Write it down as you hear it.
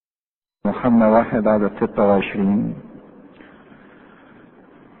يوحنا 1:26.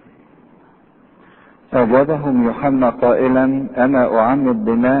 أجابهم يوحنا قائلا: أنا أعمد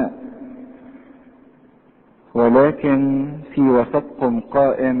بماء، ولكن في وسطكم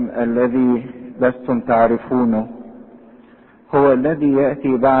قائم الذي لستم تعرفونه، هو الذي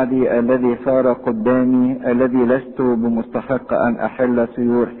يأتي بعدي، الذي صار قدامي، الذي لست بمستحق أن أحل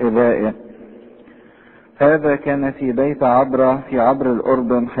سيور حذائه. هذا كان في بيت عبرة في عبر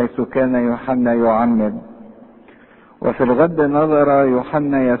الأردن، حيث كان يوحنا يعمد. وفي الغد نظر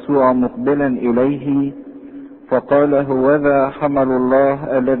يوحنا يسوع مقبلا إليه، فقال: هوذا حمل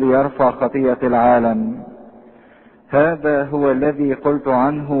الله الذي يرفع خطية العالم. هذا هو الذي قلت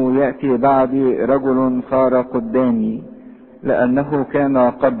عنه: يأتي بعدي رجل صار قدامي، لأنه كان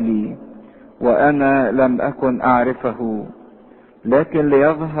قبلي وأنا لم أكن أعرفه، لكن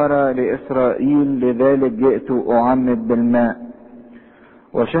ليظهر لإسرائيل، لذلك جئت أعمد بالماء.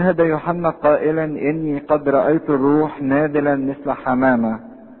 وشهد يوحنا قائلا: إني قد رأيت الروح نازلا مثل حمامة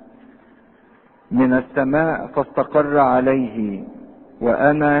من السماء، فاستقر عليه،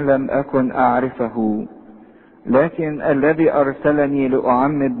 وأنا لم أكن أعرفه، لكن الذي أرسلني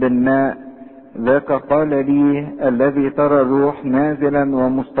لأعمد بالماء ذاك قال لي: الذي ترى الروح نازلا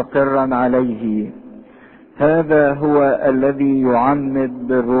ومستقرا عليه، هذا هو الذي يعمد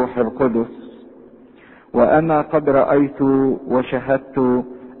بالروح القدس. وأنا قد رأيت وشهدت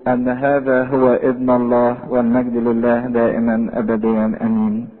أن هذا هو ابن الله، والمجد لله دائما أبديا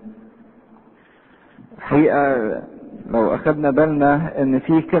آمين. حقيقة لو أخذنا بالنا أن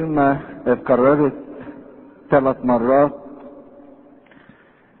في كلمة اتكررت 3 مرات،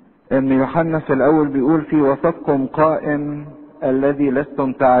 أن يوحنا في الأول بيقول: في وسطكم قائم الذي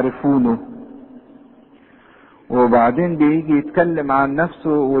لستم تعرفونه، وبعدين بيجي يتكلم عن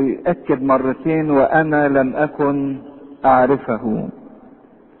نفسه ويأكد مرتين: وأنا لم أكن أعرفه.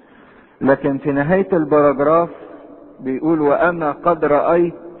 لكن في نهاية البراجراف بيقول: وأنا قد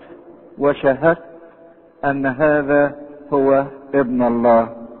رأيت وشهدت أن هذا هو ابن الله.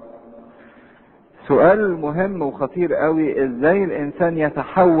 سؤال مهم وخطير قوي: ازاي الإنسان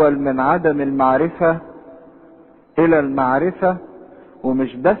يتحول من عدم المعرفة إلى المعرفة؟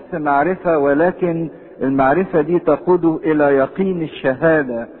 ومش بس معرفة، ولكن المعرفة دي تقوده إلى يقين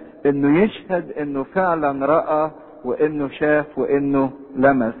الشهادة، إنه يشهد إنه فعلا رأى، وإنه شاف، وإنه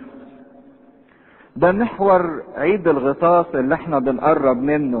لمس. ده محور عيد الغطاس اللي احنا بنقرب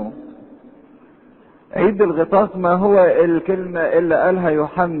منه. عيد الغطاس ما هو الكلمة اللي قالها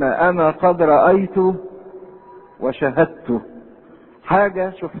يوحنا: أنا قد رأيت وشهدت. حاجة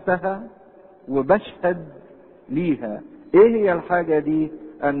شفتها وبشهد ليها. ايه هي الحاجة دي؟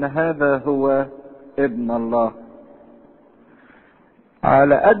 أن هذا هو ابن الله.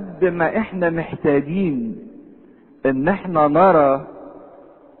 على قد ما احنا محتاجين ان احنا نرى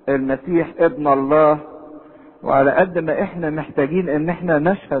المسيح ابن الله، وعلى قد ما احنا محتاجين ان احنا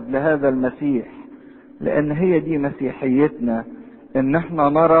نشهد لهذا المسيح، لان هي دي مسيحيتنا، ان احنا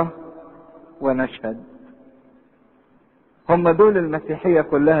نرى ونشهد. هم دول المسيحية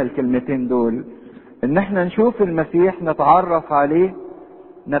كلها، الكلمتين دول، ان احنا نشوف المسيح، نتعرف عليه،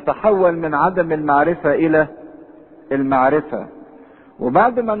 نتحول من عدم المعرفة الى المعرفة،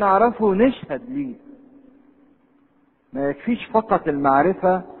 وبعد ما نعرفه نشهد ليه. ما يكفيش فقط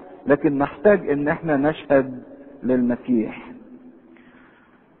المعرفة، لكن نحتاج ان احنا نشهد للمسيح.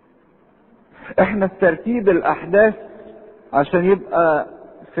 احنا في ترتيب الاحداث عشان يبقى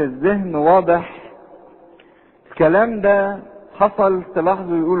في الذهن واضح، الكلام ده حصل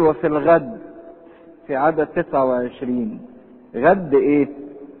تلاحظوا يقول: وفي الغد، في عدد 29. غد ايه؟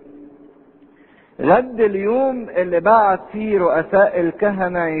 غد اليوم اللي بعت فيه رؤساء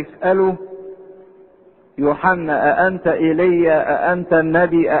الكهنة يسألوا يوحنا: أأنت إيليا؟ أأنت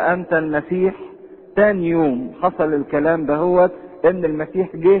النبي؟ أأنت المسيح؟ تاني يوم حصل الكلام ده، هو ان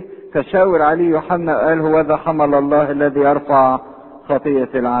المسيح جه فشاور عليه يوحنا قال: هوذا حمل الله الذي يرفع خطية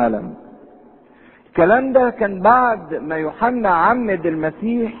العالم. الكلام ده كان بعد ما يوحنا عمد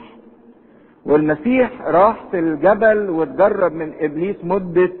المسيح، والمسيح راح في الجبل واتجرب من إبليس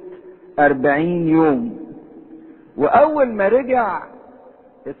مدة 40 يوم. وأول ما رجع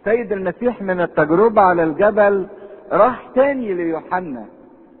السيد المسيح من التجربة على الجبل، راح تاني ليوحنا.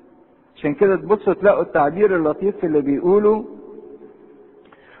 عشان كده تبصوا تلاقوا التعبير اللطيف اللي بيقوله: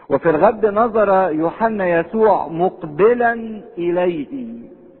 وفي الغد نظر يوحنا يسوع مقبلا إليه.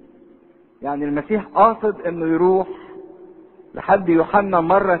 يعني المسيح قاصد انه يروح لحد يوحنا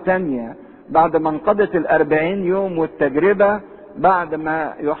مرة تانية بعد ما انقضت 40 يوم والتجربة، بعد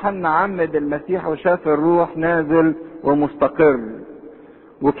ما يوحنا عمد المسيح وشاف الروح نازل ومستقر.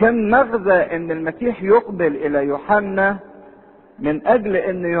 وكان مغزى ان المسيح يقبل الى يوحنا من اجل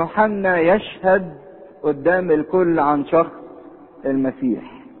ان يوحنا يشهد قدام الكل عن شخص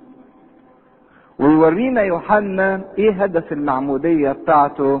المسيح، ويورينا يوحنا ايه هدف المعمودية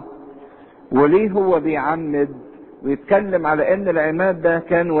بتاعته وليه هو بيعمد، ويتكلم على ان العماد ده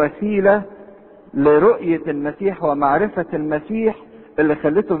كان وسيلة لرؤية المسيح ومعرفة المسيح اللي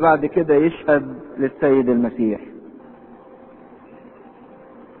خلته بعد كده يشهد للسيد المسيح.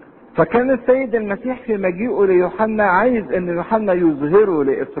 فكان السيد المسيح في مجيئه ليوحنا عايز ان يوحنا يظهره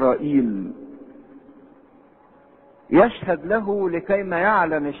لإسرائيل، يشهد له لكيما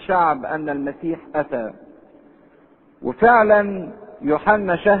يعلم الشعب ان المسيح اتى. وفعلا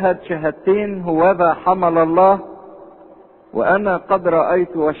يوحنا شهد شهادتين: هوذا حمل الله، وانا قد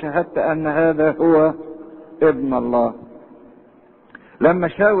رأيت وشهدت ان هذا هو ابن الله، لما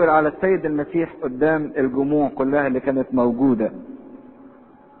شاور على السيد المسيح قدام الجموع كلها اللي كانت موجودة.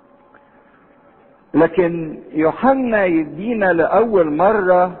 لكن يوحنا يدينا لأول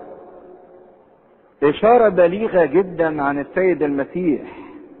مرة إشارة بليغة جدا عن السيد المسيح.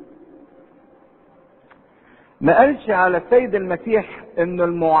 ما قالش على السيد المسيح انه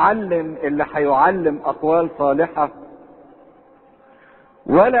المعلم اللي هيعلم اقوال صالحة،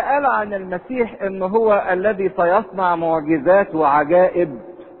 ولا قال عن المسيح انه هو الذي سيصنع معجزات وعجائب.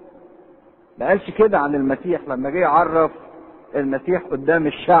 ما قالش كده عن المسيح لما جه يعرف المسيح قدام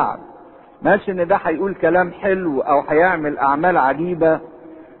الشعب. ما قالش ان ده هيقول كلام حلو او هيعمل اعمال عجيبة،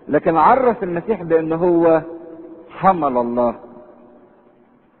 لكن عرف المسيح بانه هو حمل الله،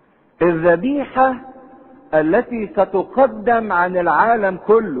 الذبيحة التي ستقدم عن العالم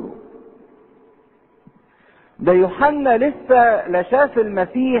كله. ده يوحنا لسه لا شاف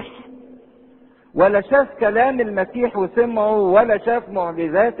المسيح ولا شاف كلام المسيح وسمعه ولا شاف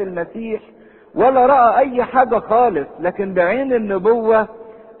معجزات المسيح ولا رأى اي حاجة خالص، لكن بعين النبوة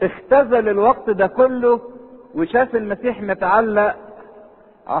اختزل الوقت ده كله وشاف المسيح متعلق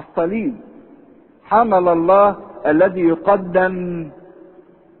على الصليب، حمل الله الذي يقدم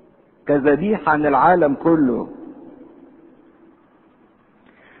كذبيحة عن العالم كله.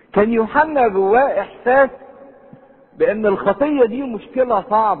 كان يوحنا جواه احساس بان الخطية دي مشكلة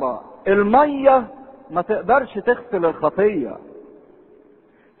صعبة، المية ما تقدرش تغسل الخطية.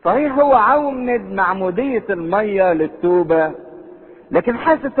 صحيح هو عومد معمودية المية للتوبة، لكن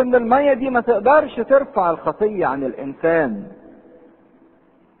حاسس ان المية دي ما تقدرش ترفع الخطية عن الانسان.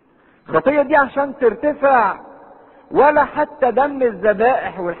 الخطية دي عشان ترتفع ولا حتى دم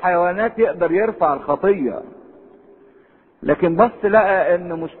الذبائح والحيوانات يقدر يرفع الخطية. لكن بس لقى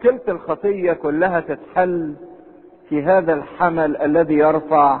ان مشكلة الخطية كلها تتحل في هذا الحمل الذي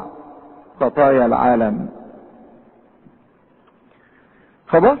يرفع خطايا العالم.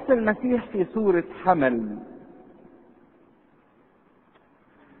 فبص المسيح في صورة حمل.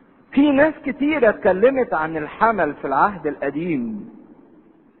 في ناس كتيرة اتكلمت عن الحمل في العهد القديم.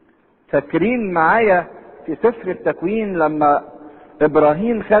 فاكرين معايا في سفر التكوين لما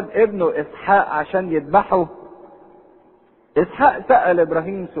ابراهيم خد ابنه اسحاق عشان يذبحه؟ اسحاق سأل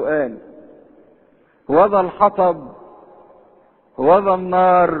ابراهيم سؤال: هوذا الحطب، هوذا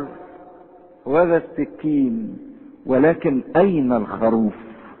النار، هوذا السكين، ولكن اين الخروف؟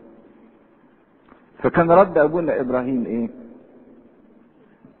 فكان رد ابونا ابراهيم ايه؟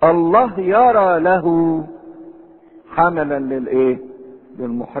 الله يرى له حملا للايه؟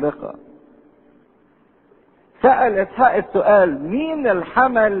 للمحرقة. سأل اسحاق السؤال: مين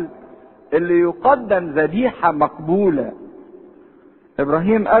الحمل اللي يقدم ذبيحة مقبولة؟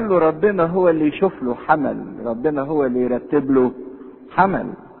 ابراهيم قال له: ربنا هو اللي يشوف له حمل، ربنا هو اللي يرتب له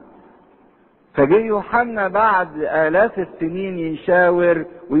حمل. فجه يوحنا بعد آلاف السنين يشاور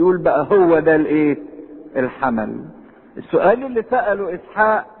ويقول بقى هو ده الايه؟ الحمل. السؤال اللي سأله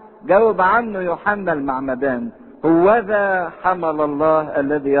اسحاق جاوب عنه يوحنا المعمدان: هوذا حمل الله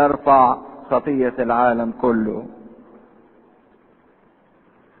الذي يرفع خطية العالم كله.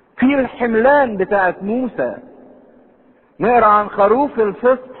 في الحملان بتاعت موسى نقرأ عن خروف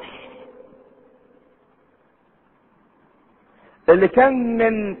الفصح اللي كان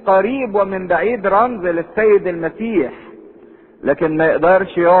من قريب ومن بعيد رمز للسيد المسيح، لكن ما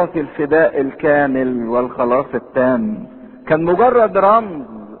يقدرش يعطي الفداء الكامل والخلاص التام، كان مجرد رمز.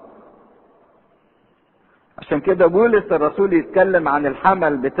 عشان كده بولس الرسول يتكلم عن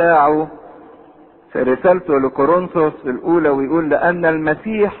الحمل بتاعه في رسالته لكورنثوس الاولى ويقول: لان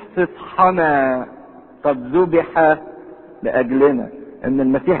المسيح فصحنا قد ذبح لاجلنا. ان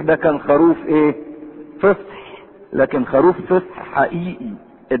المسيح ده كان خروف ايه؟ فصح، لكن خروف فصح حقيقي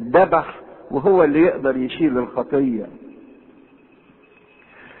اتذبح وهو اللي يقدر يشيل الخطية.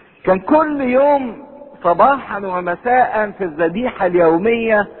 كان كل يوم صباحا ومساء في الذبيحة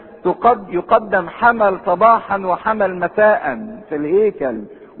اليومية يقدم حمل صباحا وحمل مساء في الهيكل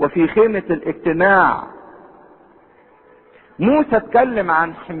وفي خيمة الاجتماع. موسى اتكلم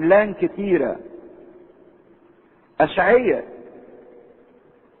عن حملان كتيرة. أشعياء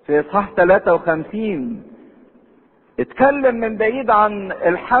في إصحاح 53 اتكلم من بعيد عن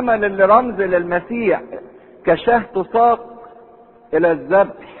الحمل اللي رمز للمسيح، كشاة تساق إلى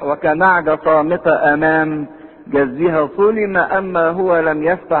الذبح وكنعجة صامتة أمام جزها صلم، أما هو لم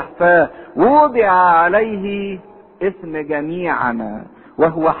يفتح فاه، وضع عليه اسم جميعنا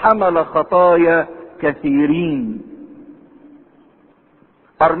وهو حمل خطايا كثيرين.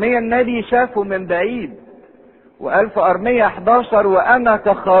 أرميا النبي شافه من بعيد وقال في أرميا 11 وأنا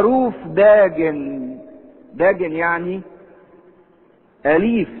كخروف داجن. داجن يعني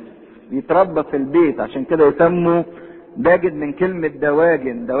أليف يتربى في البيت، عشان كده يسموا داجن من كلمة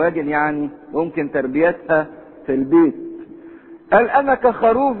دواجن. دواجن يعني ممكن تربيتها في البيت. قال أنا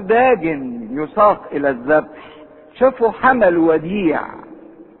كخروف داجن يساق إلى الذبح. شافوا حمل وديع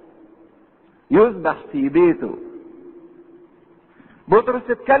يذبح في بيته. بطرس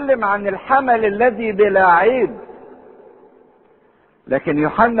اتكلم عن الحمل الذي بلا عيب، لكن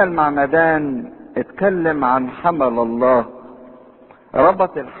يوحنا المعمدان اتكلم عن حمل الله،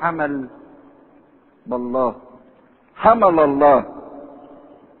 ربط الحمل بالله. حمل الله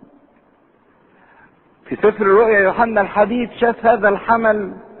في سفر الرؤيا يوحنا الحبيب شاف هذا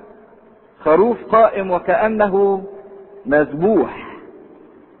الحمل خروف قائم وكأنه مذبوح.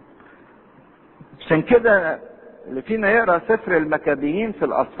 عشان كده اللي فينا يقرأ سفر المكابيين في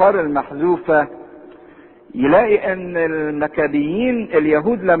الأسفار المحذوفة يلاقي ان المكابيين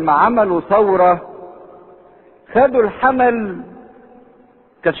اليهود لما عملوا ثورة خدوا الحمل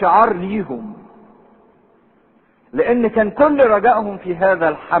كشعار ليهم، لان كان كل رجائهم في هذا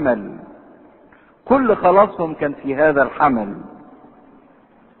الحمل، كل خلاصهم كان في هذا الحمل.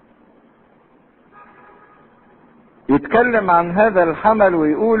 يتكلم عن هذا الحمل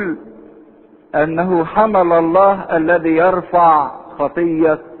ويقول انه حمل الله الذي يرفع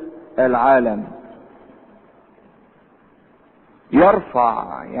خطية العالم.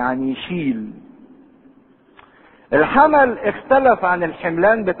 يرفع يعني يشيل. الحمل اختلف عن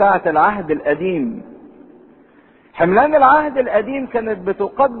الحملان بتاعة العهد القديم. حملان العهد القديم كانت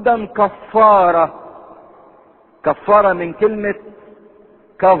بتقدم كفارة. كفارة من كلمة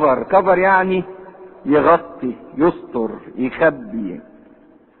كفر. كفر يعني يغطي، يستر، يخبي.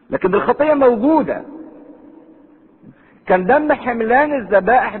 لكن الخطية موجودة. كان دم حملان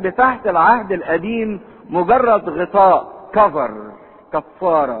الذبائح بتاعة العهد القديم مجرد غطاء، كفر،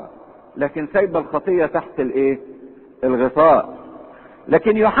 كفارة، لكن سايبه الخطية تحت الايه؟ الغطاء.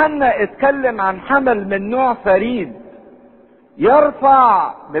 لكن يوحنا اتكلم عن حمل من نوع فريد،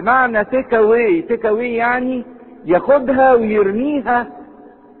 يرفع بمعنى تيك اواي. تيك اواي يعني ياخدها ويرميها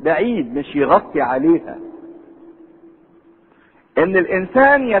بعيد، مش يغطي عليها. ان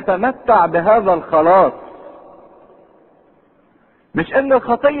الانسان يتمتع بهذا الخلاص، مش ان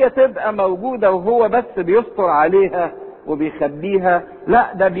الخطية تبقى موجودة وهو بس بيستر عليها وبيخبيها،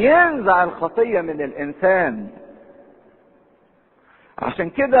 لا، ده بينزع الخطية من الانسان. عشان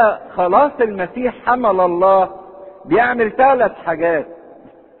كده خلاص المسيح حمل الله بيعمل 3 حاجات.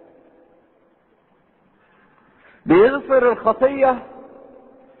 بيغفر الخطية،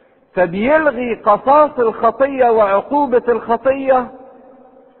 فبيلغي قصاص الخطية وعقوبة الخطية،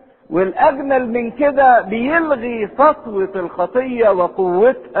 والاجمل من كده بيلغي سطوة الخطية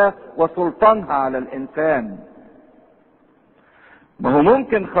وقوتها وسلطانها على الانسان. ما هو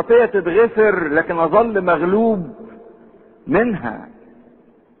ممكن خطية تتغفر لكن اظل مغلوب منها.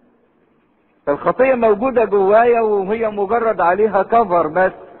 الخطية موجودة جوايا وهي مجرد عليها كفر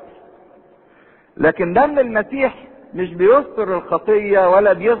بس. لكن دم المسيح مش بيستر الخطية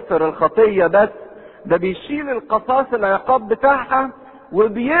ولا بيغفر الخطية بس، ده بيشيل القصاص العقاب بتاعها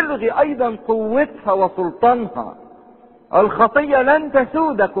وبيلغي ايضا قوتها وسلطانها. الخطية لن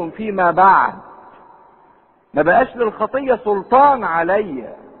تسودكم فيما بعد. ما بقاش للخطية سلطان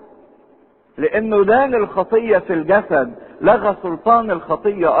عليا، لانه دان الخطية في الجسد، لغى سلطان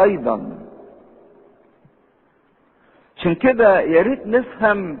الخطية ايضا. عشان كده يا ريت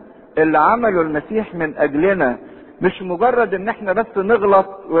نفهم اللي عمله المسيح من اجلنا، مش مجرد ان احنا بس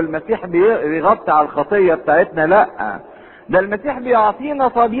نغلط والمسيح بيغطي على الخطية بتاعتنا، لا، ده المسيح بيعطينا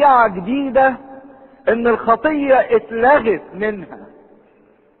طبيعة جديدة ان الخطية اتلغت منها.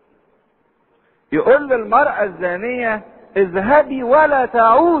 يقول للمرأة الزانية اذهبي ولا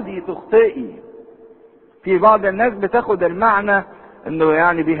تعودي تخطئي. في بعض الناس بتاخد المعنى انه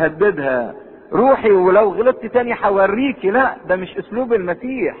يعني بيهددها، روحي ولو غلطت تاني هوريكي. لا، ده مش اسلوب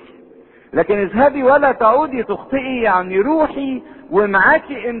المسيح. لكن اذهبي ولا تعودي تخطئي، يعني روحي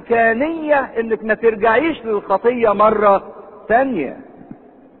ومعاكي امكانية انك ما ترجعيش للخطية مرة ثانية،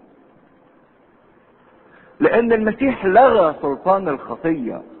 لان المسيح لغى سلطان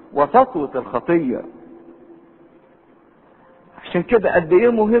الخطية وسطوة الخطية. عشان كده قد ايه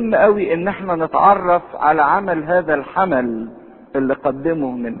مهم قوي ان احنا نتعرف على عمل هذا الحمل اللي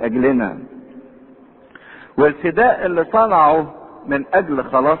قدمه من اجلنا، والفداء اللي صنعه من اجل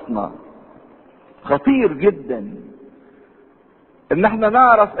خلاصنا. خطير جدا ان احنا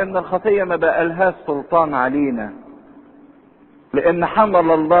نعرف ان الخطية ما بقالهاش سلطان علينا، لان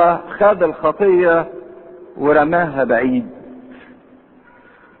حمل الله خد الخطية ورماها بعيد.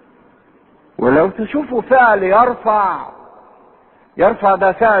 ولو تشوفوا فعل يرفع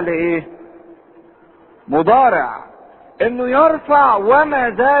ده فعل ايه؟ مضارع، انه يرفع وما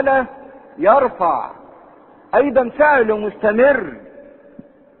زال يرفع، ايضا فعله مستمر،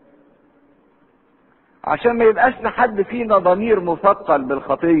 عشان ما يبقاش لحد فينا ضمير مثقل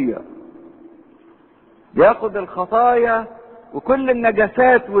بالخطية. ياخد الخطايا وكل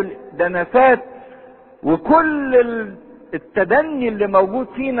النجاسات والدنسات وكل التدني اللي موجود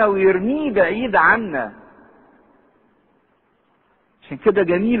فينا ويرميه بعيد عنا. عشان كده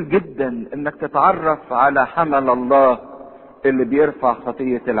جميل جدا انك تتعرف على حمل الله اللي بيرفع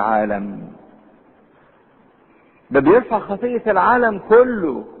خطية العالم. ده بيرفع خطية العالم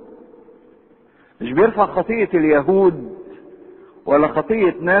كله، مش بيرفع خطية اليهود ولا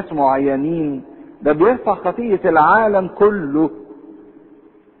خطية ناس معينين، ده بيرفع خطية العالم كله.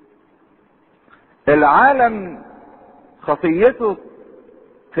 العالم خطيته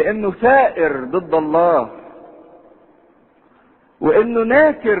في انه ثائر ضد الله، وانه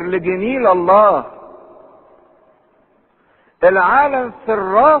ناكر لجميل الله. العالم في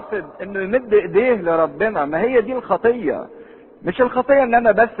الرافض انه يمد ايديه لربنا. ما هي دي الخطية، مش الخطية ان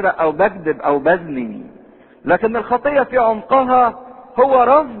انا بسرق او بكذب او بزني، لكن الخطية في عمقها هو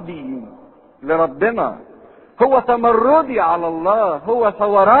رفضي لربنا، هو تمردي على الله، هو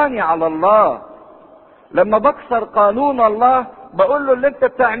ثوراني على الله. لما بكسر قانون الله بقول له اللي انت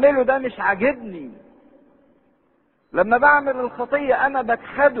بتعمله ده مش عاجبني. لما بعمل الخطية انا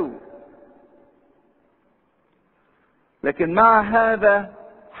بجحده. لكن مع هذا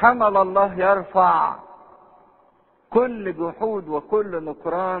حمل الله يرفع كل جحود وكل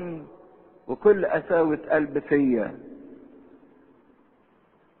نكران وكل قساوة قلب فيا.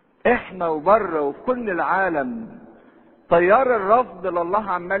 احنا وبره وفي كل العالم تيار الرفض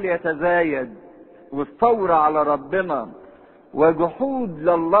لله عمال يتزايد، والثورة على ربنا وجحود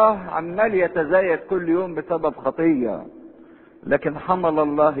لله عمال يتزايد كل يوم بسبب خطية. لكن حمل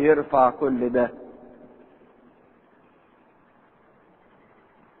الله يرفع كل ده.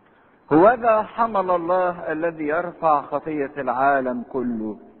 هوذا حمل الله الذي يرفع خطية العالم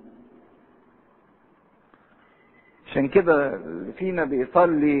كله. عشان كده فينا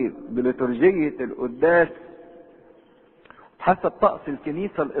بيصلي بليتورجية القداس حسب طقس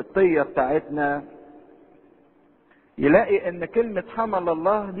الكنيسة القبطية بتاعتنا، يلاقي ان كلمة حمل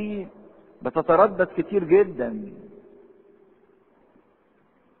الله دي بتتردد كتير جدا.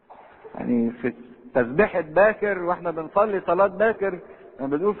 يعني في تسبيحة باكر واحنا بنصلي صلاة باكر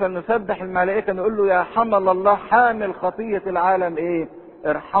بنقول فلنسبح الملائكة نقول له يا حمل الله حامل خطية العالم ايه؟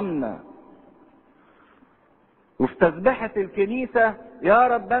 ارحمنا. وفي تسبيحة الكنيسة يا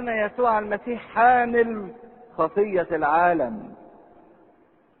ربنا يسوع المسيح حامل خطية العالم.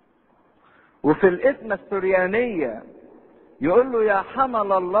 وفي الإثمة السريانية يقول له يا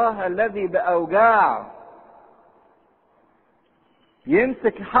حمل الله الذي بأوجاع.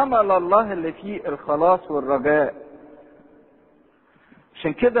 يمسك حمل الله اللي فيه الخلاص والرجاء.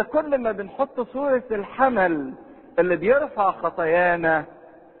 عشان كده كل ما بنحط صورة الحمل اللي بيرفع خطايانا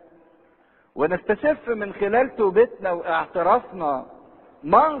ونستشف من خلال توبتنا واعترافنا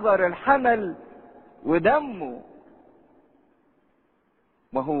منظر الحمل ودمه.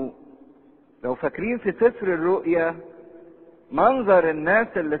 ما هو لو فاكرين في سفر الرؤيا منظر الناس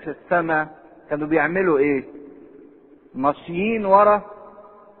اللي في السماء كانوا بيعملوا ايه؟ ماشيين ورا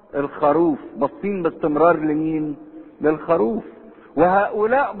الخروف، باصين باستمرار لمين؟ للخروف.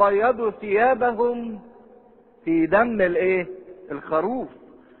 وهؤلاء بيضوا ثيابهم في دم الايه؟ الخروف.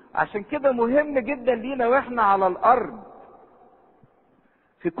 عشان كده مهم جدا لينا واحنا على الارض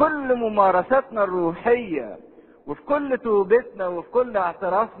في كل ممارساتنا الروحية وفي كل توبتنا وفي كل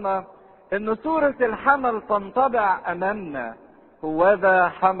اعترافنا ان صورة الحمل تنطبع امامنا. هوذا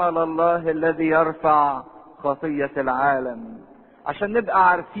حمل الله الذي يرفع خطية العالم. عشان نبقى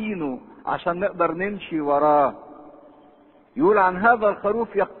عارفينه، عشان نقدر نمشي وراه. يقول عن هذا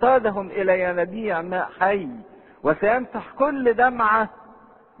الخروف يقتادهم الى ينابيع ماء حي وسيمسح كل دمعة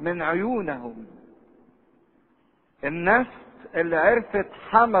من عيونهم. الناس اللي عرفت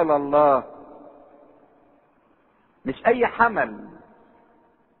حمل الله، مش اي حمل،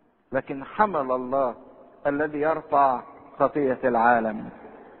 لكن حمل الله الذي يرفع خطية العالم.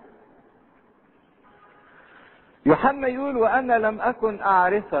 يوحنا يقول: وانا لم اكن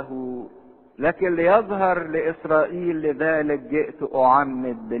اعرفه لكن ليظهر لاسرائيل لذلك جئت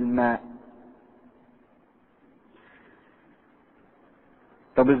اعمد بالماء.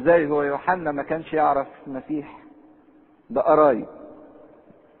 طب ازاي هو يوحنا ما كانش يعرف المسيح؟ ده قرايب.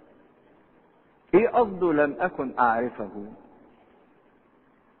 ايه قصده لم اكن اعرفه؟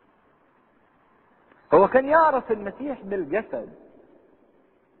 هو كان يعرف المسيح بالجسد،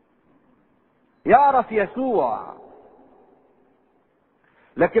 يعرف يسوع،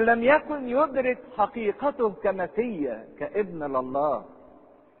 لكن لم يكن يدرك حقيقته كمسيح كابن لله.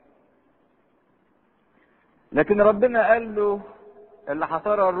 لكن ربنا قال له: اللي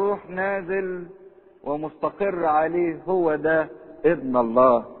هترى الروح نازل ومستقر عليه هو ده ابن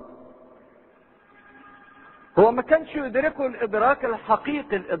الله. هو ما كانش يدركه الادراك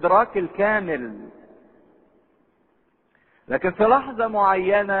الحقيقي، الادراك الكامل، لكن في لحظة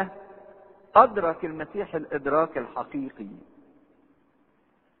معينة ادرك المسيح الادراك الحقيقي.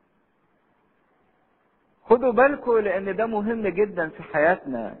 خدوا بالكم لان ده مهم جدا في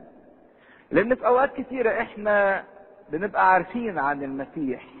حياتنا، لان في اوقات كتيرة احنا بنبقى عارفين عن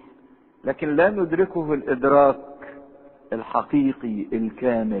المسيح لكن لا ندركه الادراك الحقيقي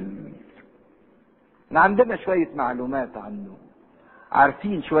الكامل. عندنا شوية معلومات عنه،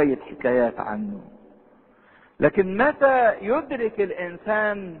 عارفين شوية حكايات عنه، لكن متى يدرك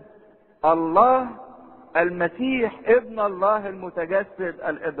الانسان الله المسيح ابن الله المتجسد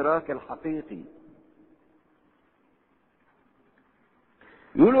الادراك الحقيقي؟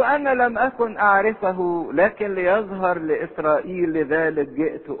 يقولوا: انا لم اكن اعرفه لكن ليظهر لاسرائيل لذلك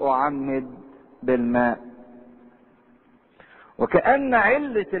جئت اعمد بالماء. وكأن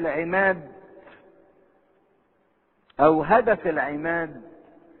علة العماد او هدف العماد،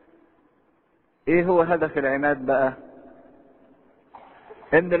 ايه هو هدف العماد بقى؟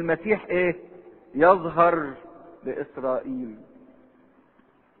 ان المسيح ايه؟ يظهر لاسرائيل،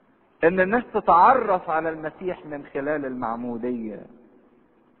 ان الناس تتعرف على المسيح من خلال المعمودية.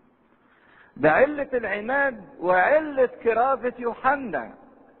 ده علة العماد وعلة كرازة يوحنا.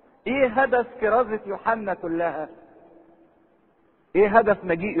 ايه هدف كرازة يوحنا كلها؟ ايه هدف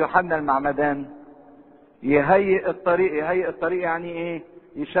مجيء يوحنا المعمدان؟ يهيئ الطريق. يهيئ الطريق يعني ايه؟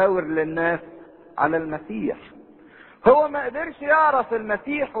 يشاور للناس على المسيح. هو ما قدرش يعرف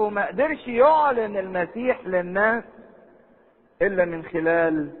المسيح وما قدرش يعلن المسيح للناس الا من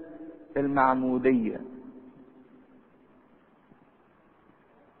خلال المعمودية،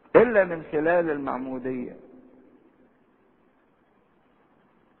 الا من خلال المعمودية.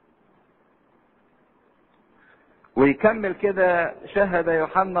 ويكمل كده: شهد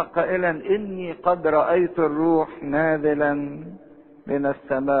يوحنا قائلا: اني قد رأيت الروح نازلا من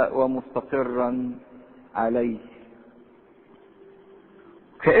السماء ومستقرا عليه.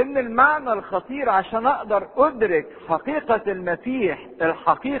 كأن المعنى الخطير عشان اقدر ادرك حقيقة المسيح،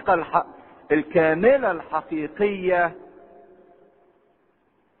 الحقيقة الكاملة الحقيقية،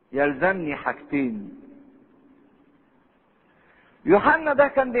 يلزمني حاجتين. يوحنا ده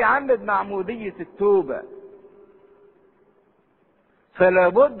كان بيعمد معمودية التوبة، فلا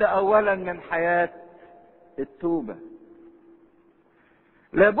بد اولا من حياة التوبة،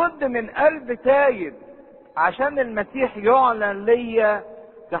 لابد من قلب تايب عشان المسيح يعلن ليا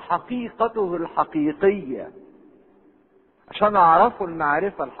كحقيقته الحقيقية، عشان اعرفه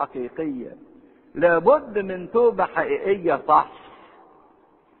المعرفة الحقيقية. لابد من توبة حقيقية صح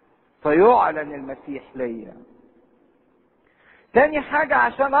فيعلن المسيح ليا. تاني حاجة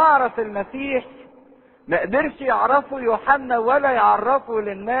عشان اعرف المسيح، ما قدرش يعرفه يوحنا ولا يعرفه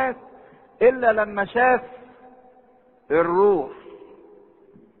للناس الا لما شاف الروح.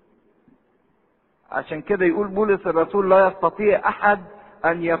 عشان كده يقول بولس الرسول: لا يستطيع احد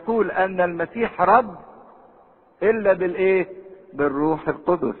ان يقول ان المسيح رب الا بالايه؟ بالروح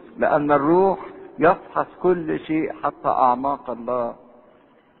القدس، لان الروح يفحص كل شيء حتى اعماق الله.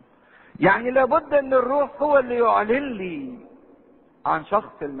 يعني لابد ان الروح هو اللي يعلن لي عن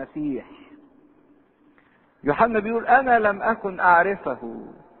شخص المسيح. يوحنا بيقول: انا لم اكن اعرفه،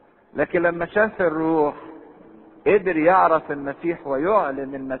 لكن لما شاف الروح قدر يعرف المسيح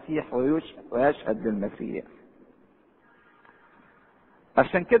ويعلن المسيح ويشهد للمسيح.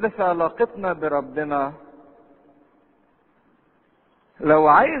 عشان كده في علاقتنا بربنا، لو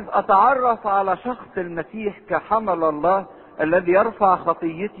عايز اتعرف على شخص المسيح كحمل الله الذي يرفع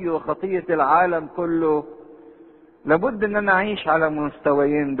خطيتي وخطية العالم كله، لابد ان انا اعيش على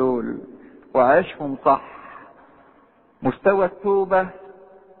مستويين دول واعيشهم صح. مستوى التوبة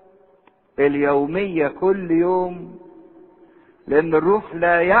اليومية كل يوم، لان الروح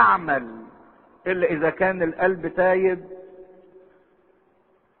لا يعمل الا اذا كان القلب تايب.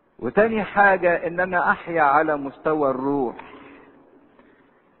 وتاني حاجة ان انا احيا على مستوى الروح،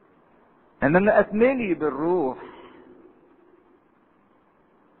 ان انا اتملي بالروح.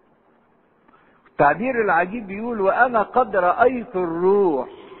 التعبير العجيب بيقول وانا قد رأيت الروح.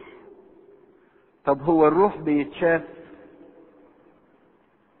 طب هو الروح بيتشاف؟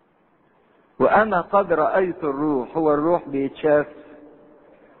 وانا قد رأيت الروح، هو الروح بيتشاف؟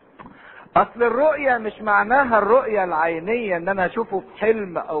 اصل الرؤية مش معناها الرؤية العينية ان انا اشوفه في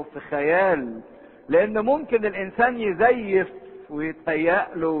حلم او في خيال، لان ممكن الانسان يزيف ويتهيأ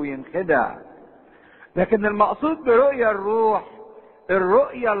له وينخدع. لكن المقصود برؤية الروح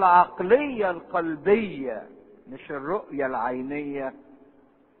الرؤية العقلية القلبية، مش الرؤية العينية.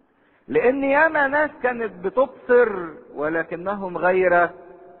 لان ياما ناس كانت بتبصر ولكنهم غير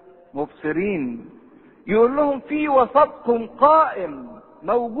مبصرين. يقول لهم في وسطكم قائم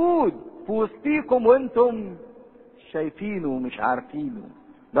موجود في وسطيكم وانتم شايفينه ومش عارفينه،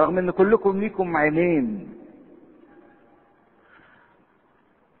 رغم ان كلكم ليكم عينين.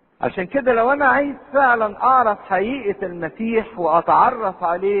 عشان كده لو انا عايز فعلا اعرف حقيقة المسيح واتعرف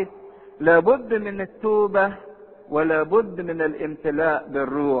عليه، لابد من التوبة ولابد من الامتلاء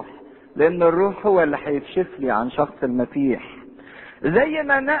بالروح، لان الروح هو اللي هيكشف لي عن شخص المسيح. زي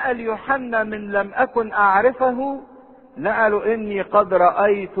ما نقل يوحنا من لم اكن اعرفه، نقلوا اني قد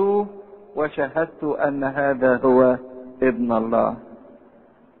رأيت وشهدت ان هذا هو ابن الله.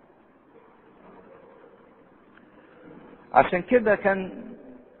 عشان كده كان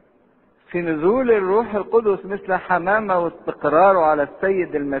في نزول الروح القدس مثل حمامة واستقراره على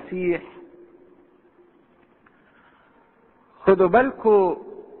السيد المسيح. خدوا بالكم،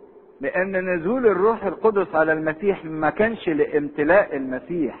 لان نزول الروح القدس على المسيح ما كانش لامتلاء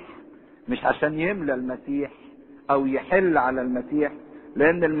المسيح، مش عشان يملى المسيح او يحل على المسيح،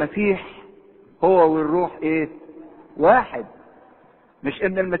 لان المسيح هو والروح ايه؟ واحد. مش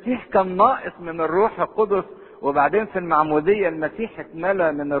ان المسيح كان ناقص من الروح القدس وبعدين في المعمودية المسيح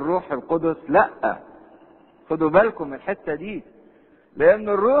اتملى من الروح القدس، لا. خدوا بالكم من الحتة دي، لان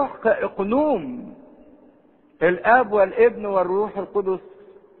الروح كاقنوم، الاب والابن والروح القدس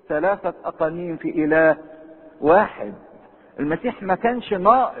ثلاثة اقانيم في اله واحد. المسيح ما كانش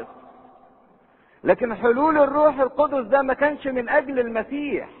ناقص، لكن حلول الروح القدس ده ما كانش من اجل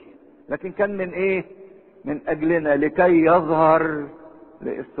المسيح، لكن كان من ايه؟ من اجلنا، لكي يظهر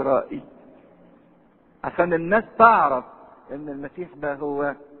لاسرائيل، عشان الناس تعرف ان المسيح ده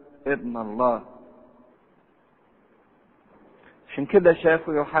هو ابن الله. عشان كده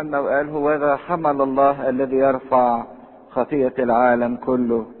شافوا يوحنا وقال هو ذا حمل الله الذي يرفع خطية العالم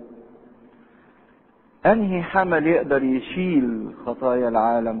كله. انهي حمل يقدر يشيل خطايا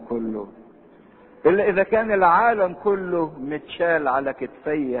العالم كله الا اذا كان العالم كله متشال على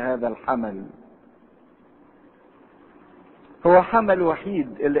كتفي هذا الحمل؟ هو حمل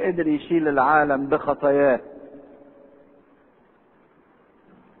وحيد اللي قدر يشيل العالم بخطاياه.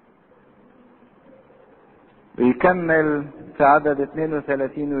 ويكمل في عدد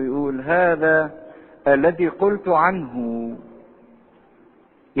 32 ويقول هذا الذي قلت عنه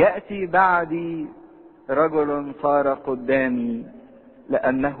يأتي بعدي رجل صار قدامي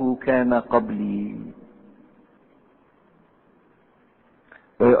لأنه كان قبلي.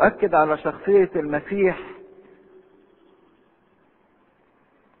 ويؤكد على شخصية المسيح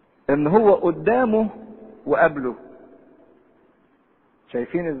ان هو قدامه وقبله.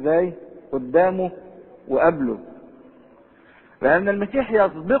 شايفين ازاي؟ قدامه وقبله، لان المسيح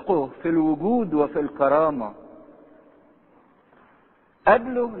يسبقه في الوجود وفي الكرامة.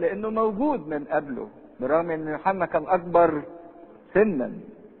 قبله لانه موجود من قبله، برغم ان يوحنا كان اكبر سنا،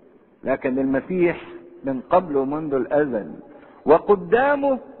 لكن المسيح من قبله منذ الازل.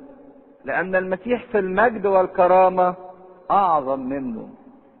 وقدامه لان المسيح في المجد والكرامة اعظم منه.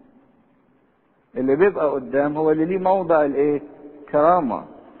 اللي بيبقى قدام هو اللي ليه موضع الايه؟ كرامة.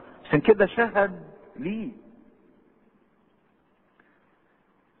 عشان كده شهد ليه.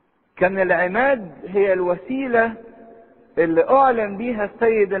 كان العماد هي الوسيلة اللي اعلن بيها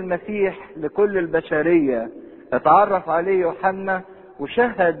السيد المسيح لكل البشرية. اتعرف عليه يوحنا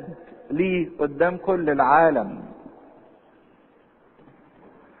وشهد ليه قدام كل العالم.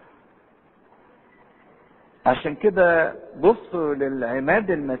 عشان كده بصوا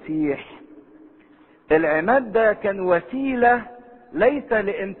للعماد المسيح. العماد ده كان وسيلة ليس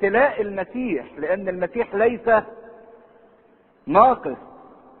لامتلاء المسيح، لان المسيح ليس ناقص،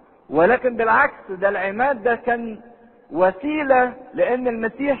 ولكن بالعكس، ده العماد ده كان وسيلة لان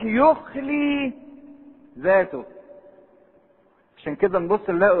المسيح يخلي ذاته. عشان كده نبص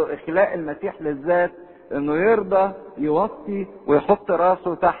نلاقوا اخلاء المسيح للذات انه يرضى يوطي ويحط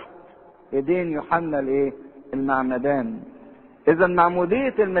راسه تحت ايدين يوحنا الايه؟ المعمدان. اذا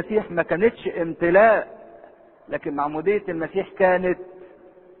معمودية المسيح ما كانتش امتلاء، لكن معمودية المسيح كانت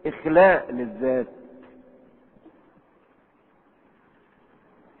اخلاء للذات.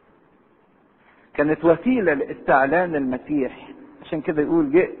 كانت وسيلة لاستعلان المسيح. عشان كده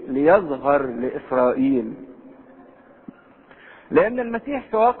يقول جئ ليظهر لإسرائيل. لأن المسيح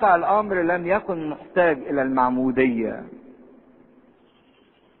في واقع الأمر لم يكن محتاج إلى المعمودية،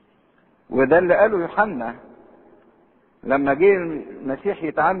 وده اللي قاله يوحنا لما جه المسيح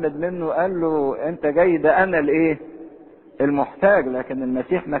يتعمد منه، قال له أنت جاي، ده أنا الإيه؟ المحتاج. لكن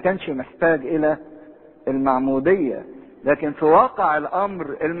المسيح ما كانش محتاج إلى المعمودية، لكن في واقع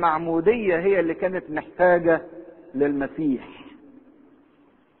الأمر المعمودية هي اللي كانت محتاجة للمسيح.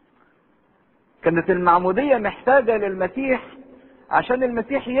 كانت المعمودية محتاجة للمسيح عشان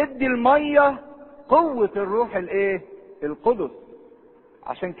المسيح يدي المية قوة الروح الايه؟ القدس.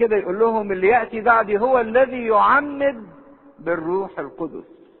 عشان كده يقول لهم اللي يأتي بعدي هو الذي يعمد بالروح القدس.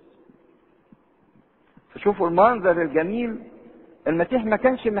 فشوفوا المنظر الجميل، المسيح ما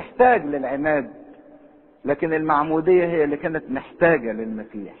كانش محتاج للعماد، لكن المعمودية هي اللي كانت محتاجة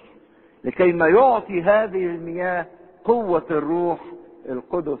للمسيح لكي ما يعطي هذه المياه قوة الروح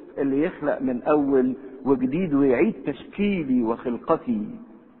القدس اللي يخلق من أول وجديد ويعيد تشكيلي وخلقتي.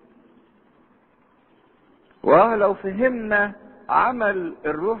 ولو فهمنا عمل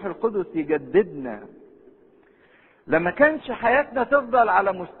الروح القدس يجددنا، لما كانش حياتنا تفضل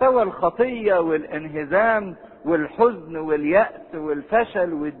على مستوى الخطية والانهزام والحزن واليأس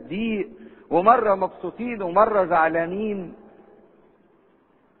والفشل والضيق، ومرة مبسوطين ومرة زعلانين.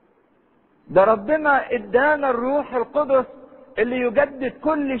 ده ربنا ادانا الروح القدس اللي يجدد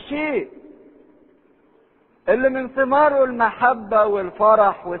كل شيء، اللي من ثماره المحبة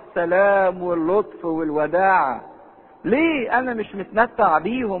والفرح والسلام واللطف والوداعة. ليه انا مش متمتع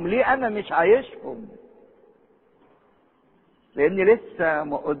بيهم؟ ليه انا مش عايشهم؟ لاني لسه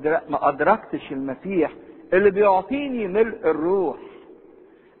ما ادركتش المسيح اللي بيعطيني ملء الروح.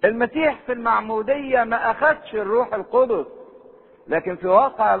 المسيح في المعمودية ما اخدش الروح القدس، لكن في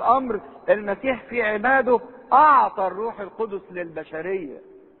واقع الامر المسيح في عماده اعطى الروح القدس للبشرية،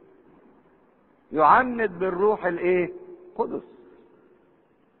 يعمد بالروح الايه؟ قدس.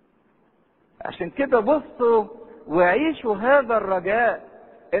 عشان كده بصوا وعيشوا هذا الرجاء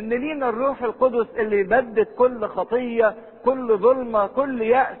ان لينا الروح القدس اللي يبدد كل خطية، كل ظلمة، كل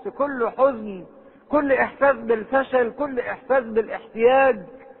يأس، كل حزن، كل احساس بالفشل، كل احساس بالاحتياج،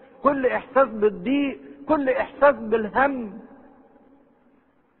 كل احساس بالضيق، كل احساس بالهم.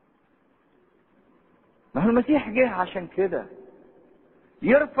 ما هو المسيح جه عشان كده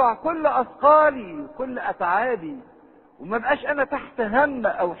يرفع كل اثقالي وكل اتعابي، وما بقاش انا تحت هم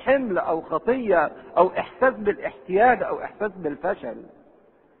او حمل او خطية او احساس بالاحتياج او احساس بالفشل.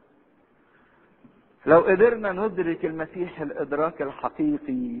 لو قدرنا ندرك المسيح الادراك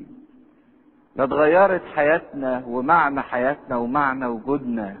الحقيقي لاتغيرت حياتنا ومعنى حياتنا ومعنى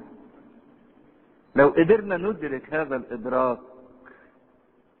وجودنا. لو قدرنا ندرك هذا الادراك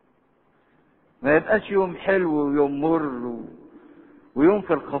ما يبقاش يوم حلو ويوم مر ويوم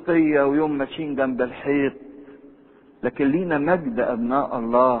في الخطية ويوم ماشيين جنب الحيط، لكن لينا مجد ابناء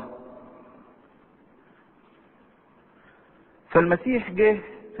الله. فالمسيح جه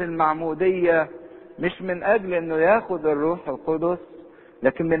في المعمودية مش من اجل انه ياخد الروح القدس،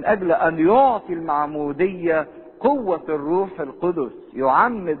 لكن من اجل ان يعطي المعمودية قوة الروح القدس،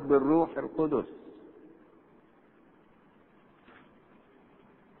 يعمد بالروح القدس.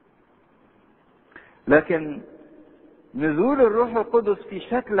 لكن نزول الروح القدس في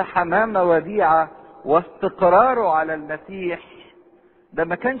شكل حمامة وديعة واستقراره على المسيح ده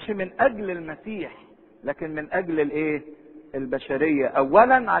ما كانش من اجل المسيح، لكن من اجل الايه؟ البشرية.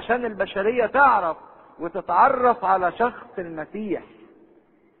 اولا عشان البشرية تعرف وتتعرف على شخص المسيح،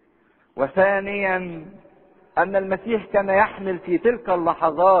 وثانيا ان المسيح كان يحمل في تلك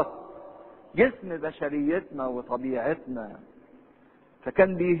اللحظات جسم بشريتنا وطبيعتنا،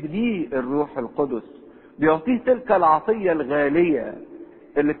 فكان بيهديه الروح القدس، بيعطيه تلك العطية الغالية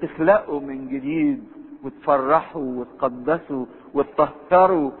اللي تخلقه من جديد وتفرحه وتقدسه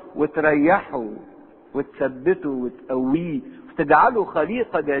وتطهره وتريحه وتثبته وتقويه وتجعله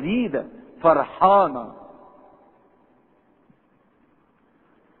خليقة جديدة فرحانة.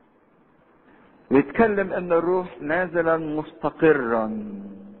 ويتكلم ان الروح نازلا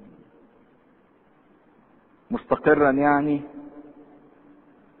مستقرا يعني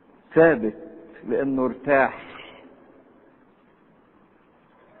ثابت، لانه ارتاح.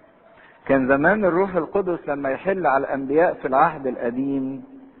 كان زمان الروح القدس لما يحل على الانبياء في العهد القديم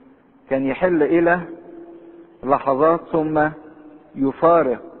كان يحل الى لحظات ثم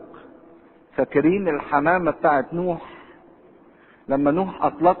يفارق. فاكرين الحمامة بتاعت نوح لما نوح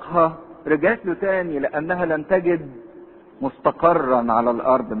اطلقها رجعت له تاني لانها لم تجد مستقرا على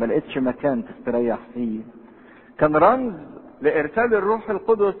الارض، ما لقتش مكان تستريح فيه. كان رمز لارسال الروح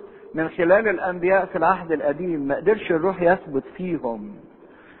القدس من خلال الانبياء في العهد القديم، ما قدرش الروح يثبت فيهم.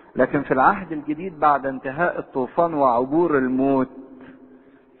 لكن في العهد الجديد بعد انتهاء الطوفان وعبور الموت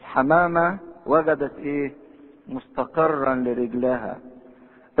الحمامة وجدت ايه؟ مستقرا لرجلها.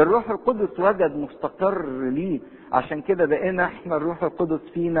 الروح القدس وجد مستقر ليه، عشان كده بقينا احنا الروح القدس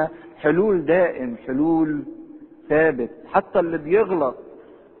فينا حلول دائم، حلول ثابت. حتى اللي بيغلط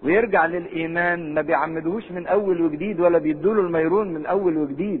ويرجع للايمان ما بيعمدوش من اول وجديد ولا بيدوله الميرون من اول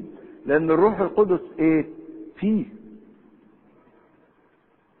وجديد، لان الروح القدس ايه؟ فيه.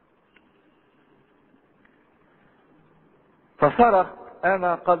 فصرخ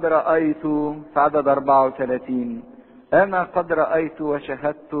انا قد رأيت في عدد 34 انا قد رأيت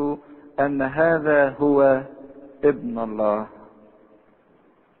وشهدت ان هذا هو ابن الله.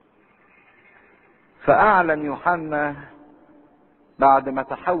 فاعلن يوحنا بعد ما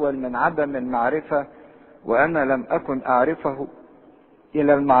تحول من عدم المعرفة وانا لم اكن اعرفه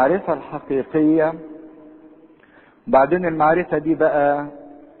الى المعرفة الحقيقية. بعدين المعرفة دي بقى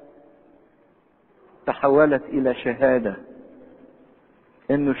تحولت الى شهادة،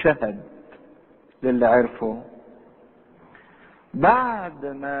 انه شهد للي عرفه. بعد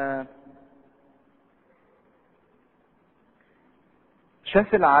ما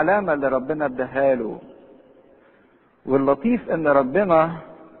شاف العلامة اللي ربنا اداها له، واللطيف ان ربنا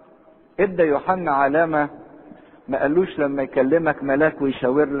ادى يوحنا علامة، ما قالوش لما يكلمك ملاك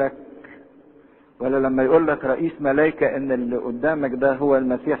ويشاور لك، ولا لما يقول لك رئيس ملائكة ان اللي قدامك ده هو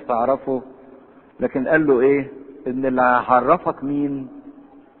المسيح تعرفه، لكن قال له ايه؟ ان اللي هيعرفك مين؟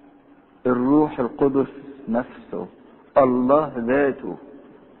 الروح القدس نفسه، الله ذاته.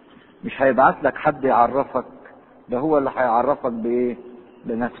 مش هيبعت لك حد يعرفك، ده هو اللي هيعرفك بايه؟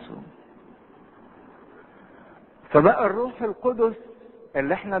 بنفسه. فبقى الروح القدس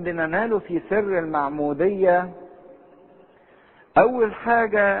اللي احنا بنناله في سر المعمودية اول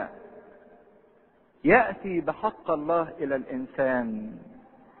حاجة يأتي بحق الله الى الانسان،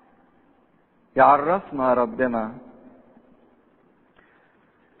 يعرفنا ربنا،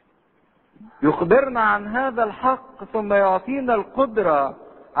 يخبرنا عن هذا الحق، ثم يعطينا القدرة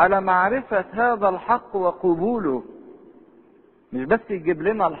على معرفة هذا الحق وقبوله. مش بس يجيب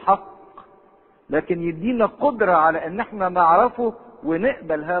لنا الحق، لكن يدينا قدرة على ان احنا نعرفه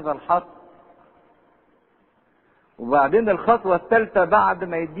ونقبل هذا الحق. وبعدين الخطوة الثالثة بعد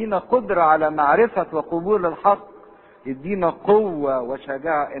ما يدينا قدرة على معرفة وقبول الحق، يدينا قوة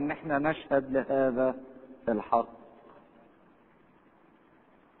وشجاعة ان احنا نشهد لهذا الحق.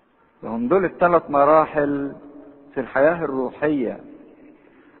 وهم دول الثلاث مراحل في الحياة الروحية.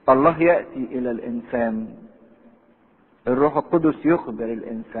 الله يأتي الى الانسان، الروح القدس يخبر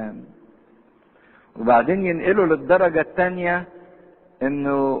الانسان، وبعدين ينقله للدرجة الثانية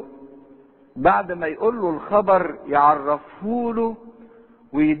انه بعد ما يقول له الخبر يعرفه له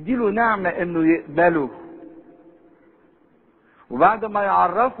ويديله نعمة انه يقبله. وبعد ما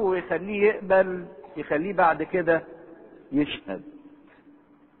يعرفه ويخليه يقبل، يخليه بعد كده يشهد.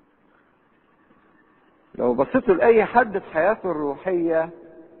 لو بصيتوا لأي حد في حياته الروحية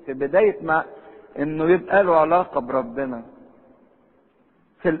في بداية ما انه يبقى له علاقة بربنا،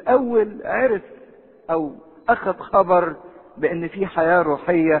 في الاول عرف او اخذ خبر بان في حياة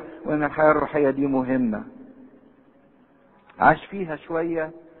روحية وان الحياة الروحية دي مهمة، عاش فيها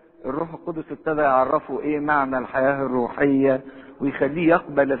شوية، الروح القدس ابتدى يعرفه ايه معنى الحياة الروحية ويخليه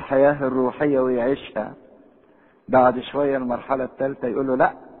يقبل الحياة الروحية ويعيشها. بعد شوية المرحلة الثالثة يقول له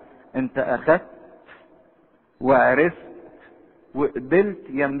لا، انت اخذت وعرفت وقبلت،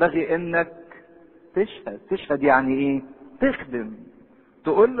 ينبغي انك تشهد. تشهد يعني ايه؟ تخدم،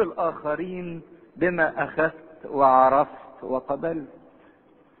 تقول للآخرين بما أخذت وعرفت وقبلت.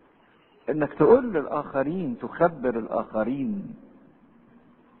 انك تقول للآخرين، تخبر الآخرين.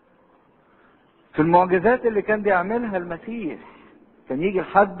 في المعجزات اللي كان بيعملها المسيح، كان يجي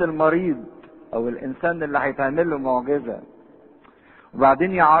الحد المريض او الانسان اللي هيتعمل له معجزة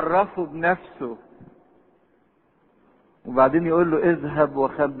وبعدين يعرفه بنفسه، وبعدين يقول له اذهب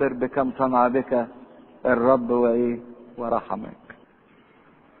وخبر بكم صنع بك الرب وايه ورحمك.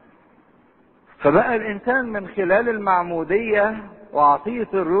 فبقى الانسان من خلال المعمودية وعطية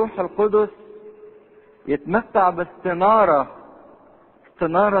الروح القدس يتمتع باستنارة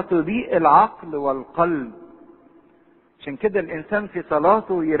تضيء العقل والقلب. عشان كده الانسان في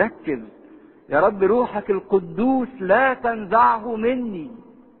صلاته يركز يا رب روحك القدوس لا تنزعه مني.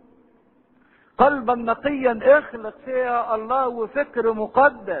 قلبا نقيا اخلق فيا الله، وفكر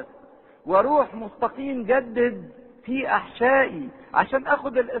مقدس وروح مستقيم جدد في احشائي، عشان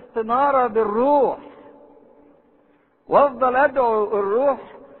اخد الاستنارة بالروح، وافضل ادعو الروح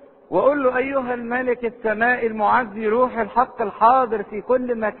واقول له ايها الملك السمائي المعزي، روح الحق الحاضر في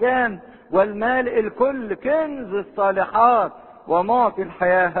كل مكان والمالئ الكل، كنز الصالحات ومعطي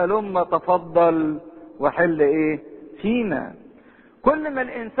الحياة، هلم تفضل وحل فينا. كل ما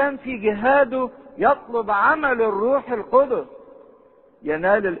الانسان في جهاده يطلب عمل الروح القدس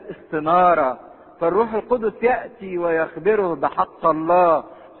ينال الاستنارة، فالروح القدس يأتي ويخبره بحق الله،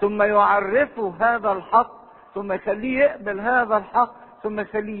 ثم يعرفه هذا الحق، ثم يخليه يقبل هذا الحق، ثم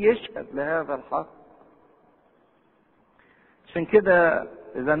يخليه يشهد لهذا الحق. عشان كده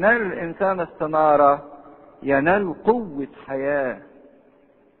اذا نال الانسان استنارة ينال قوة حياة،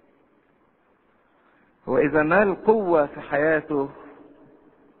 واذا نال قوة في حياته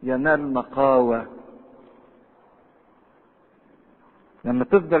ينال نقاوة. لما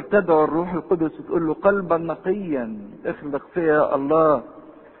تفضل تدعو الروح القدس وتقول له قلبا نقيا اخلق فيا الله،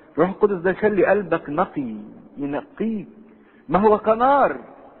 الروح القدس ده يخلي قلبك نقي، ينقيك. ما هو كنار،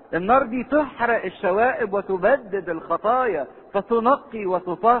 النار دي تحرق الشوائب وتبدد الخطايا فتنقي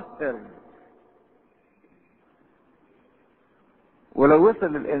وتطهر. ولو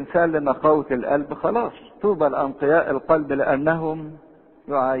وصل الانسان لنقاوة القلب خلاص، طوبى لانقياء القلب لانهم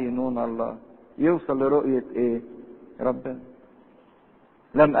يعاينون الله. يوصل لرؤية ربنا.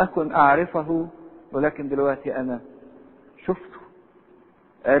 لم اكن اعرفه ولكن دلوقتي انا شفته،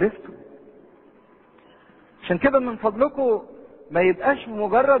 عرفته. عشان كده من فضلكم ما يبقاش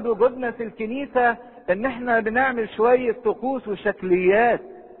مجرد وجودنا في الكنيسة ان احنا بنعمل شوية طقوس وشكليات،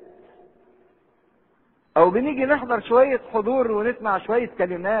 او بنيجي نحضر شوية حضور ونسمع شوية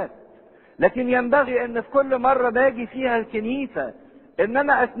كلمات، لكن ينبغي ان في كل مرة باجي فيها الكنيسة ان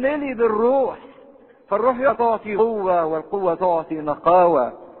انا اتملي بالروح، فالروح تعطي قوة والقوة تعطي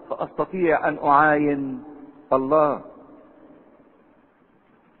نقاوة، فاستطيع ان اعاين الله.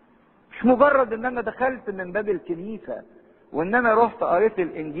 مش مجرد ان انا دخلت من باب الكنيسة وان انا رحت قريت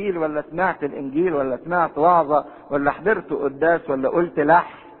الانجيل ولا سمعت الانجيل ولا سمعت وعظة ولا حضرت قداس ولا قلت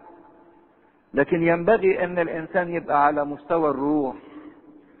لحن، لكن ينبغي ان الانسان يبقى على مستوى الروح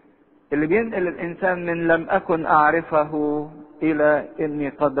اللي بينقل الانسان من لم اكن اعرفه الى اني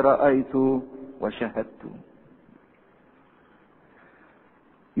قد رأيت وشهدت.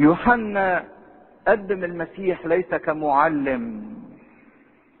 يوحنا قدم المسيح ليس كمعلم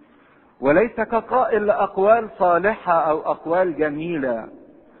وليس كقائل لأقوال صالحة أو أقوال جميلة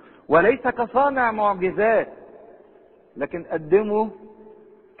وليس كصانع معجزات، لكن قدمه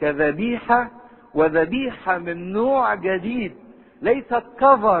كذبيحة، وذبيحة من نوع جديد، ليست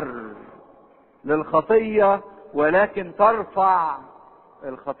كفر للخطية ولكن ترفع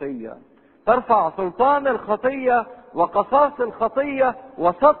الخطية، ترفع سلطان الخطية وقصاص الخطية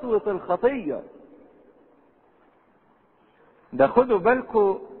وسطوة الخطية. ده خدوا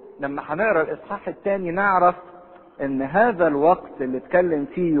بالكم لما هنقرا الاصحاح الثاني نعرف ان هذا الوقت اللي اتكلم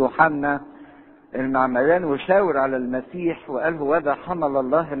فيه يوحنا المعمدان وشاور على المسيح وقال هو ذا حمل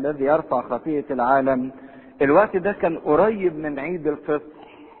الله الذي يرفع خطية العالم، الوقت ده كان قريب من عيد الفصح.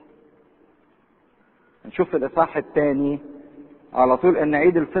 نشوف في الاصحاح الثاني على طول ان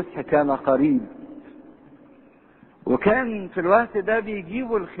عيد الفصح كان قريب، وكان في الوقت ده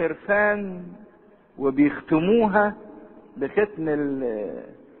بيجيبوا الخرفان وبيختموها بختم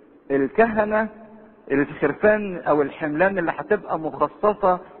الكهنة، الخرفان او الحملان اللي هتبقى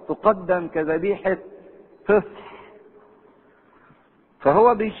مخصصة تقدم كذبيحة فصح.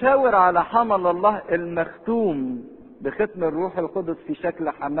 فهو بيشاور على حمل الله المختوم بختم الروح القدس في شكل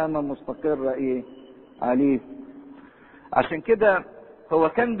حمامة مستقرة عليه. عشان كده هو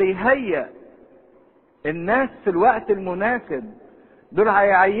كان بيهيأ الناس في الوقت المناسب، دول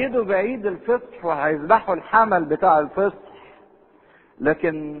هيعيدوا بعيد الفصح وهيذبحوا الحمل بتاع الفصح،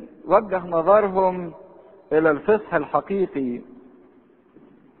 لكن وجه نظرهم الى الفصح الحقيقي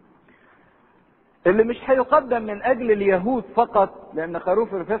اللي مش هيقدم من اجل اليهود فقط، لان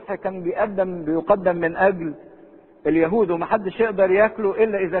خروف الفصح كان بيقدم من اجل اليهود ومحدش يقدر ياكله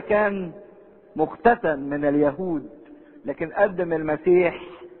الا اذا كان مختتن من اليهود، لكن قدم المسيح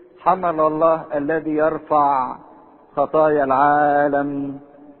حمل الله الذي يرفع خطايا العالم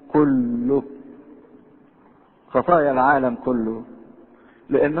كله، خطايا العالم كله،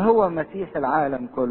 لان هو مسيح العالم كله.